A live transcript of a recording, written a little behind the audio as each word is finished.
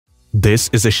This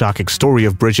is the shocking story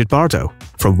of Brigitte Bardot,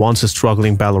 from once a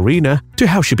struggling ballerina to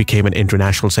how she became an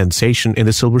international sensation in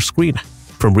the silver screen,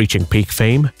 from reaching peak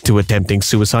fame to attempting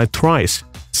suicide thrice.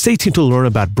 Stay tuned to learn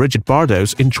about Brigitte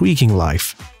Bardot's intriguing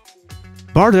life.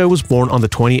 Bardot was born on the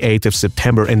 28th of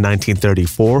September in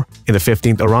 1934 in the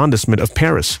 15th arrondissement of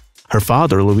Paris. Her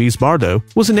father, Louis Bardot,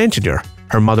 was an engineer.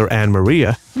 Her mother,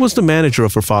 Anne-Maria, was the manager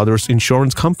of her father's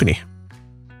insurance company.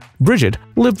 Brigitte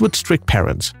lived with strict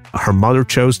parents. Her mother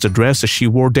chose the dress as she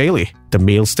wore daily, the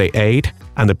meals they ate,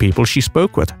 and the people she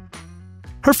spoke with.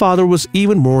 Her father was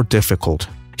even more difficult.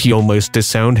 He almost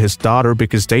disowned his daughter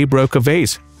because they broke a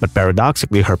vase, but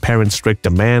paradoxically her parents' strict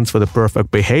demands for the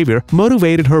perfect behavior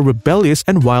motivated her rebellious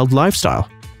and wild lifestyle.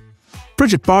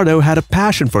 Brigitte Bardot had a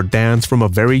passion for dance from a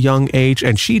very young age,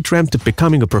 and she dreamt of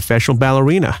becoming a professional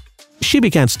ballerina. She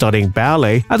began studying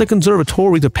ballet at the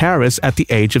Conservatoire de Paris at the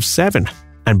age of 7,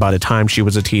 and by the time she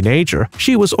was a teenager,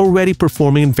 she was already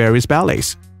performing in various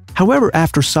ballets. However,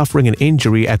 after suffering an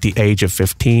injury at the age of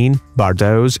 15,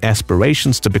 Bardot's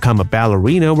aspirations to become a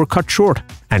ballerina were cut short,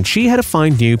 and she had to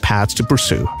find new paths to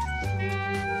pursue.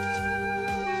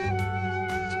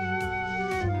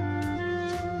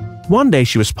 One day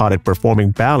she was spotted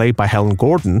performing ballet by Helen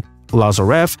Gordon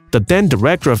Lazareff, the then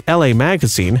director of LA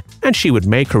Magazine, and she would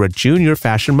make her a junior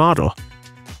fashion model.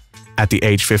 At the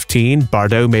age 15,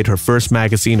 Bardot made her first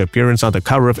magazine appearance on the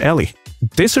cover of Elle.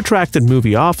 This attracted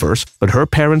movie offers, but her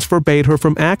parents forbade her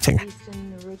from acting.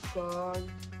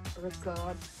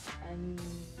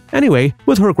 Anyway,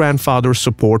 with her grandfather's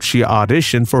support, she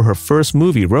auditioned for her first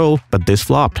movie role, but this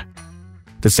flopped.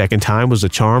 The second time was a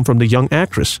charm from the young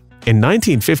actress. In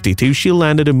 1952, she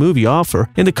landed a movie offer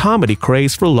in the comedy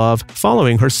Craze for Love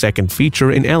following her second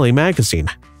feature in LA Magazine.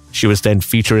 She was then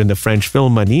featured in the French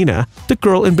film Manina, The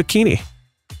Girl in Bikini.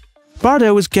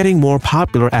 Bardot was getting more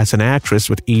popular as an actress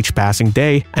with each passing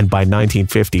day, and by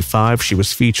 1955 she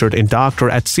was featured in Doctor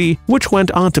at Sea, which went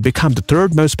on to become the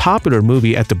third most popular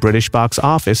movie at the British box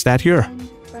office that year.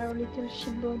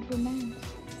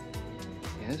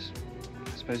 Yes,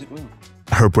 I suppose it will.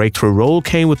 Her breakthrough role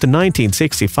came with the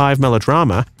 1965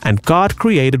 melodrama And God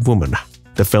Created Woman.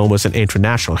 The film was an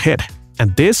international hit,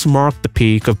 and this marked the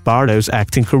peak of Bardot's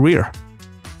acting career.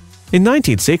 In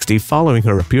 1960, following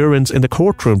her appearance in the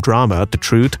courtroom drama The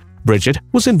Truth, Brigitte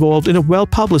was involved in a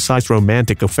well-publicized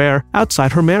romantic affair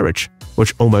outside her marriage,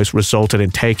 which almost resulted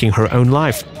in taking her own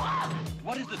life.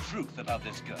 What is the truth about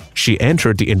this girl? She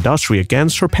entered the industry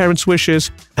against her parents' wishes,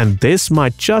 and this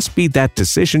might just be that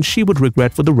decision she would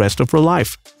regret for the rest of her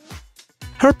life.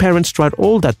 Her parents tried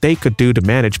all that they could do to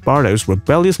manage Bardot's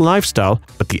rebellious lifestyle,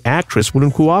 but the actress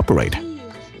wouldn't cooperate.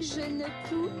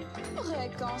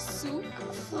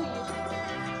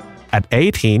 At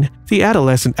 18, the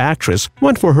adolescent actress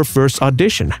went for her first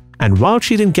audition, and while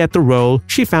she didn't get the role,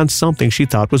 she found something she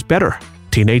thought was better: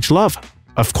 teenage love.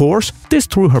 Of course, this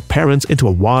threw her parents into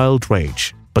a wild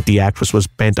rage, but the actress was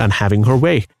bent on having her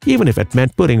way, even if it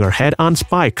meant putting her head on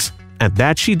spikes, and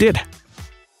that she did.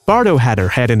 Bardot had her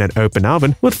head in an open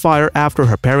oven with fire after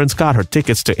her parents got her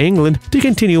tickets to England to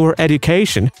continue her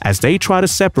education as they tried to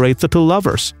separate the two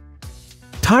lovers.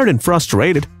 Tired and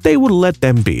frustrated, they would let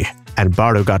them be, and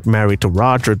Bardot got married to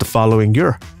Roger the following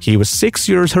year. He was 6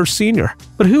 years her senior,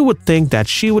 but who would think that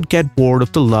she would get bored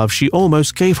of the love she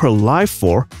almost gave her life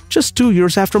for just 2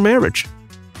 years after marriage?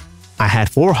 "I had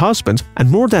 4 husbands and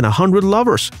more than 100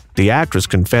 lovers," the actress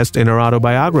confessed in her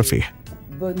autobiography.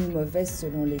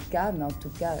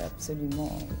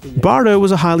 Bardot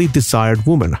was a highly desired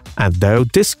woman, and though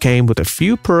this came with a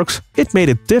few perks, it made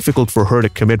it difficult for her to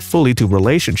commit fully to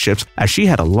relationships, as she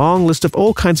had a long list of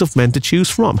all kinds of men to choose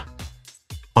from.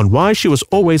 On why she was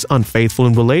always unfaithful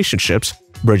in relationships,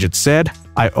 Brigitte said,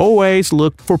 "I always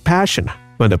looked for passion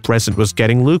when the present was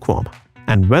getting lukewarm,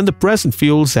 and when the present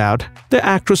fuel's out, the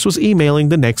actress was emailing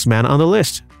the next man on the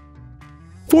list."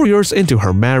 4 years into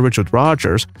her marriage with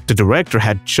Rogers, the director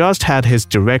had just had his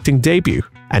directing debut,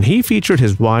 and he featured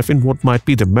his wife in what might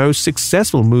be the most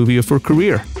successful movie of her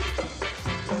career.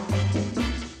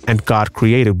 And God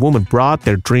Created Woman brought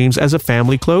their dreams as a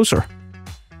family closer.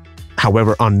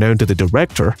 However, unknown to the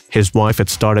director, his wife had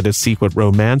started a secret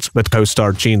romance with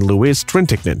co-star Jean-Louis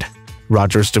Trintignant.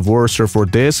 Rogers divorced her for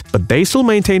this, but they still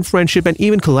maintained friendship and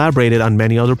even collaborated on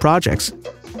many other projects.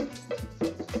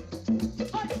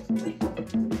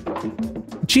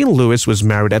 Jean-Louis was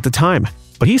married at the time,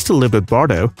 but he still lived with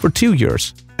Bardot for 2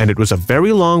 years, and it was a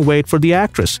very long wait for the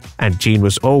actress, and Jean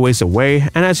was always away,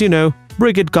 and as you know,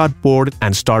 Brigitte got bored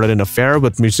and started an affair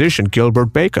with musician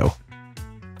Gilbert Bécaud.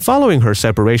 Following her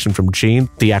separation from Jean,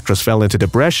 the actress fell into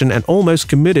depression and almost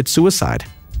committed suicide.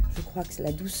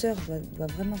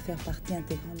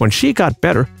 When she got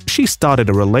better, she started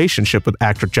a relationship with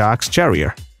actor Jacques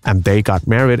Charrier, and they got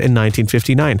married in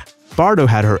 1959. Bardot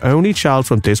had her only child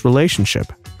from this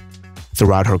relationship.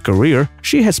 Throughout her career,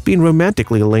 she has been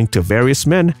romantically linked to various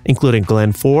men, including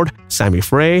Glenn Ford, Sammy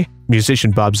Frey,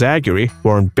 musician Bob Zaguri,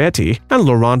 Warren Beatty, and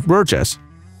Laurent Burgess.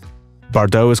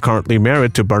 Bardot is currently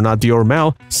married to Bernard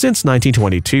Diormel since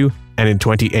 1922, and in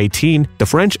 2018, the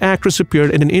French actress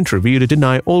appeared in an interview to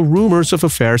deny all rumors of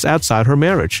affairs outside her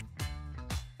marriage.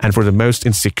 And for the most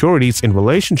insecurities in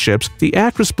relationships, the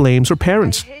actress blames her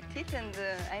parents.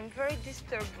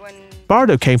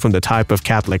 Bardot came from the type of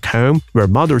Catholic home where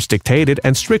mothers dictated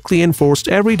and strictly enforced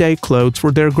everyday clothes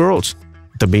for their girls,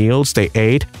 the meals they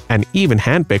ate, and even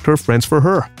handpicked her friends for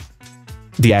her.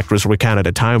 The actress recounted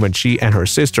a time when she and her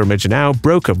sister Mijanao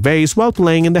broke a vase while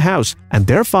playing in the house, and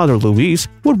their father Louis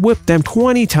would whip them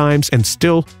 20 times and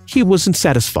still he wasn't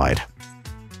satisfied.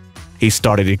 He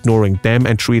started ignoring them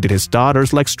and treated his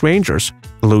daughters like strangers.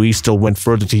 Louis still went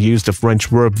further to use the French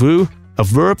verb vous, a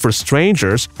verb for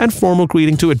strangers and formal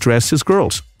greeting to address his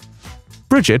girls.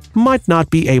 Brigitte might not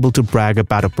be able to brag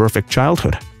about a perfect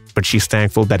childhood, but she's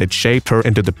thankful that it shaped her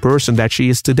into the person that she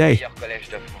is today.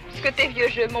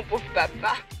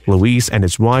 Louis and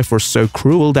his wife were so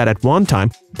cruel that at one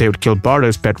time they would kill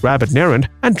Bardot's pet rabbit Nerend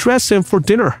and dress him for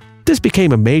dinner. This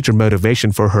became a major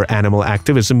motivation for her animal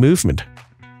activism movement.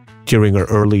 During her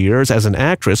early years as an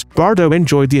actress, Bardot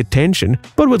enjoyed the attention,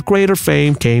 but with greater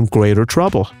fame came greater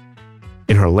trouble.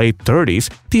 In her late 30s,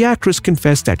 the actress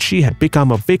confessed that she had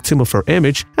become a victim of her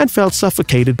image and felt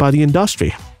suffocated by the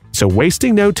industry. So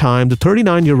wasting no time, the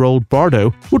 39-year-old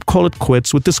Bardot would call it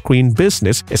quits with the screen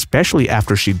business, especially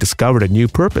after she discovered a new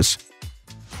purpose.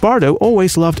 Bardot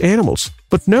always loved animals,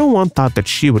 but no one thought that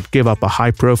she would give up a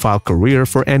high-profile career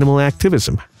for animal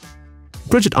activism.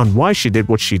 Brigitte, on why she did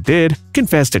what she did,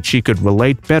 confessed that she could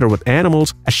relate better with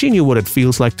animals as she knew what it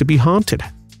feels like to be haunted.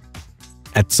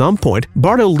 At some point,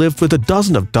 Bardot lived with a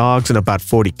dozen of dogs and about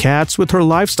 40 cats with her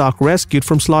livestock rescued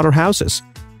from slaughterhouses.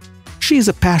 She is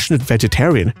a passionate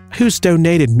vegetarian who's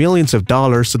donated millions of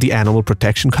dollars to the animal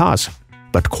protection cause.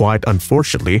 But quite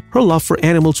unfortunately, her love for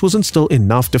animals wasn't still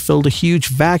enough to fill the huge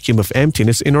vacuum of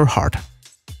emptiness in her heart.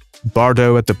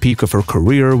 Bardot at the peak of her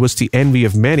career was the envy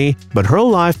of many, but her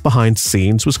life behind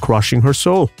scenes was crushing her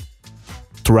soul.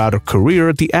 Throughout her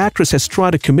career, the actress has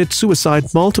tried to commit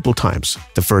suicide multiple times.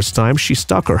 The first time, she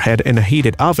stuck her head in a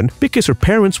heated oven because her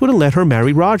parents wouldn't let her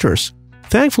marry Rogers.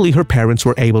 Thankfully, her parents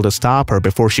were able to stop her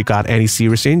before she got any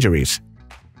serious injuries.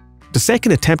 The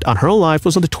second attempt on her life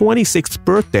was on the 26th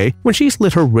birthday when she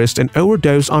slit her wrist and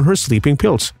overdosed on her sleeping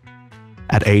pills.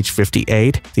 At age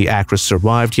 58, the actress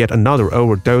survived yet another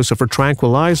overdose of her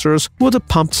tranquilizers with a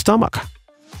pumped stomach.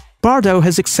 Bardot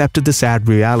has accepted the sad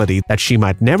reality that she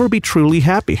might never be truly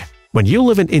happy. When you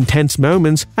live in intense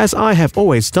moments, as I have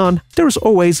always done, there is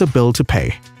always a bill to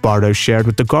pay, Bardot shared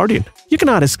with The Guardian. You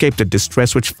cannot escape the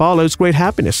distress which follows great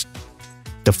happiness.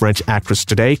 The French actress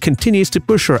today continues to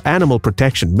push her animal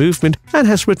protection movement and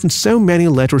has written so many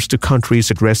letters to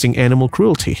countries addressing animal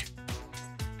cruelty.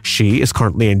 She is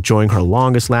currently enjoying her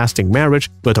longest-lasting marriage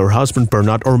with her husband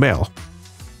Bernard Diormel.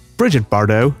 Brigitte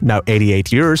Bardot, now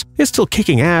 88 years, is still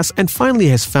kicking ass and finally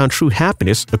has found true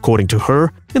happiness, according to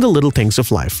her, in the little things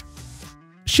of life.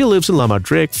 She lives in La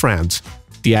Madrid, France.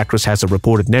 The actress has a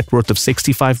reported net worth of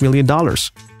 $65 million.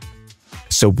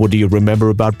 So what do you remember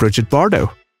about Brigitte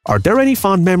Bardot? Are there any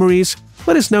fond memories?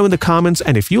 Let us know in the comments,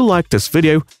 and if you liked this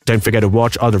video, don't forget to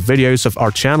watch other videos of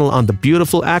our channel on the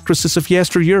beautiful actresses of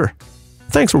yesteryear.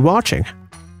 Thanks for watching.